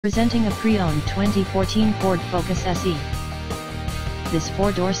Presenting a pre-owned 2014 Ford Focus SE. This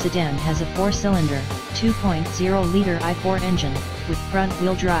four-door sedan has a four-cylinder, 2.0-liter i4 engine, with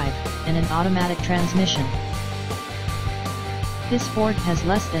front-wheel drive, and an automatic transmission. This Ford has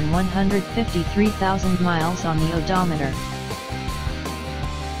less than 153,000 miles on the odometer.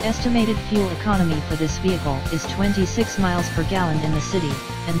 Estimated fuel economy for this vehicle is 26 miles per gallon in the city,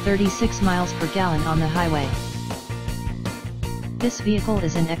 and 36 miles per gallon on the highway. This vehicle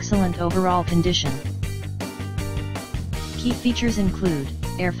is in excellent overall condition. Key features include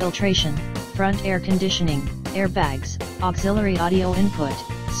air filtration, front air conditioning, airbags, auxiliary audio input,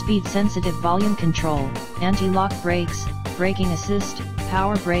 speed-sensitive volume control, anti-lock brakes, braking assist,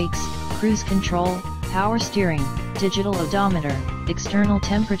 power brakes, cruise control, power steering, digital odometer, external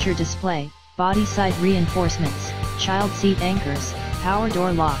temperature display, body side reinforcements, child seat anchors, power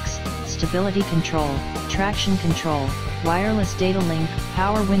door locks, stability control, traction control, wireless data link,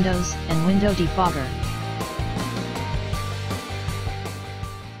 power windows and window defogger.